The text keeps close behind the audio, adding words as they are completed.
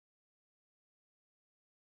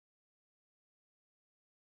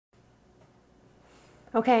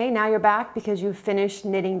Okay, now you're back because you've finished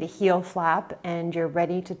knitting the heel flap and you're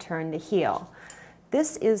ready to turn the heel.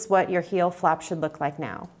 This is what your heel flap should look like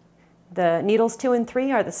now. The needles 2 and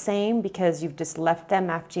 3 are the same because you've just left them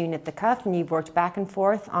after you knit the cuff and you've worked back and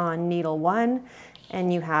forth on needle 1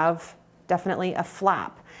 and you have definitely a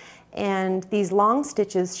flap. And these long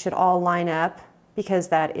stitches should all line up because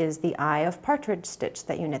that is the eye of partridge stitch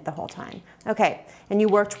that you knit the whole time. Okay, and you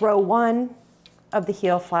worked row 1 of the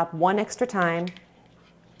heel flap 1 extra time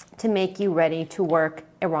to make you ready to work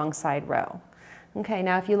a wrong side row. Okay,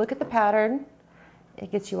 now if you look at the pattern,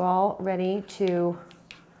 it gets you all ready to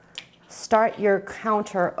start your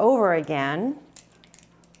counter over again.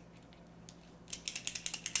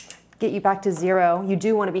 Get you back to 0. You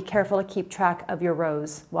do want to be careful to keep track of your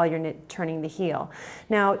rows while you're turning the heel.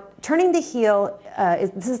 Now, turning the heel,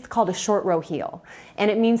 this is called a short row heel, and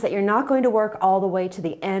it means that you're not going to work all the way to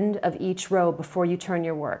the end of each row before you turn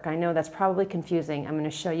your work. I know that's probably confusing. I'm going to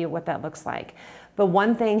show you what that looks like. But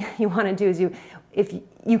one thing you want to do is if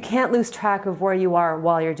you can't lose track of where you are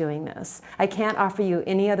while you're doing this. I can't offer you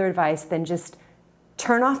any other advice than just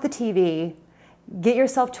turn off the TV, get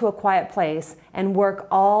yourself to a quiet place and work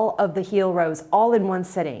all of the heel rows all in one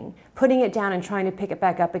sitting. Putting it down and trying to pick it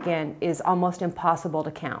back up again is almost impossible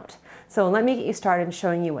to count. So let me get you started in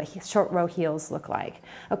showing you what short row heels look like.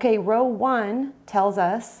 Okay, row 1 tells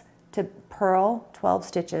us to purl 12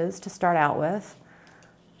 stitches to start out with.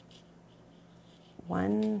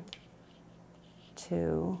 1,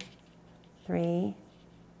 2, 3,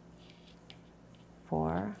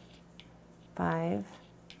 4, 5,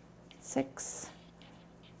 6,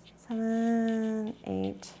 7,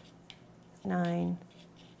 8, 9,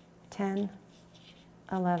 10,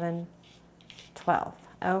 11, 12.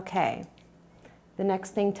 Okay. The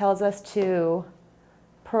next thing tells us to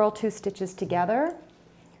purl 2 stitches together.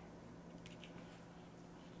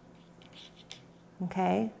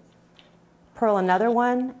 Okay. Purl another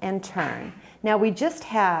one and turn. Now we just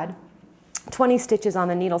had 20 stitches on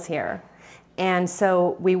the needles here. And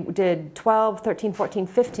so we did 12, 13, 14,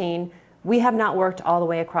 15. We have not worked all the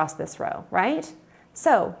way across this row, right?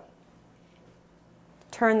 So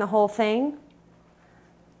turn the whole thing.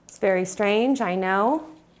 It's very strange, I know.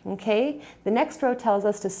 Okay, the next row tells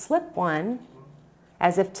us to slip 1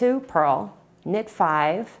 as if to purl, knit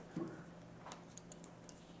 5,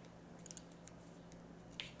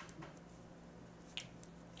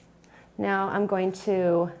 now I'm going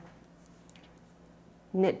to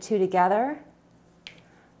knit 2 together,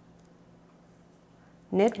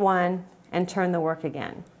 knit 1, and turn the work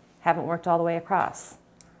again. Haven't worked all the way across.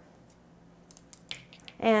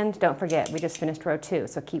 And don't forget, we just finished row 2,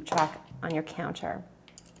 so keep track on your counter.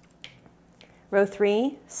 Row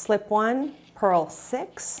 3, slip 1, purl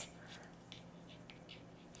 6,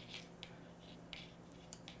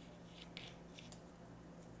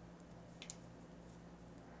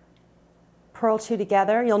 purl 2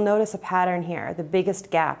 together. You'll notice a pattern here. The biggest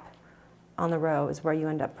gap on the row is where you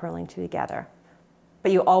end up purling 2 together.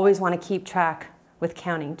 But you always want to keep track with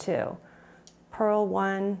counting 2. Purl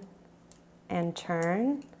 1 and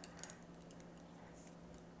turn.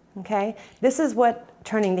 Okay, this is what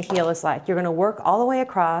turning the heel is like. You're going to work all the way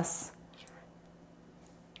across.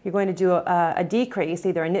 You're going to do a decrease,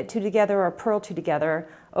 either a knit 2 together or a purl 2 together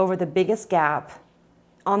over the biggest gap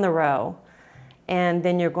on the row. And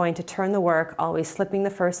then you're going to turn the work, always slipping the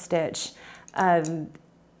first stitch.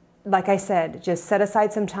 Like I said, just set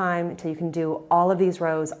aside some time until you can do all of these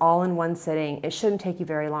rows all in one sitting. It shouldn't take you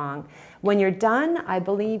very long. When you're done, I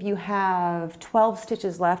believe you have 12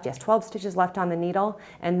 stitches left. Yes, 12 stitches left on the needle,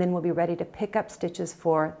 and then we'll be ready to pick up stitches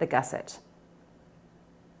for the gusset.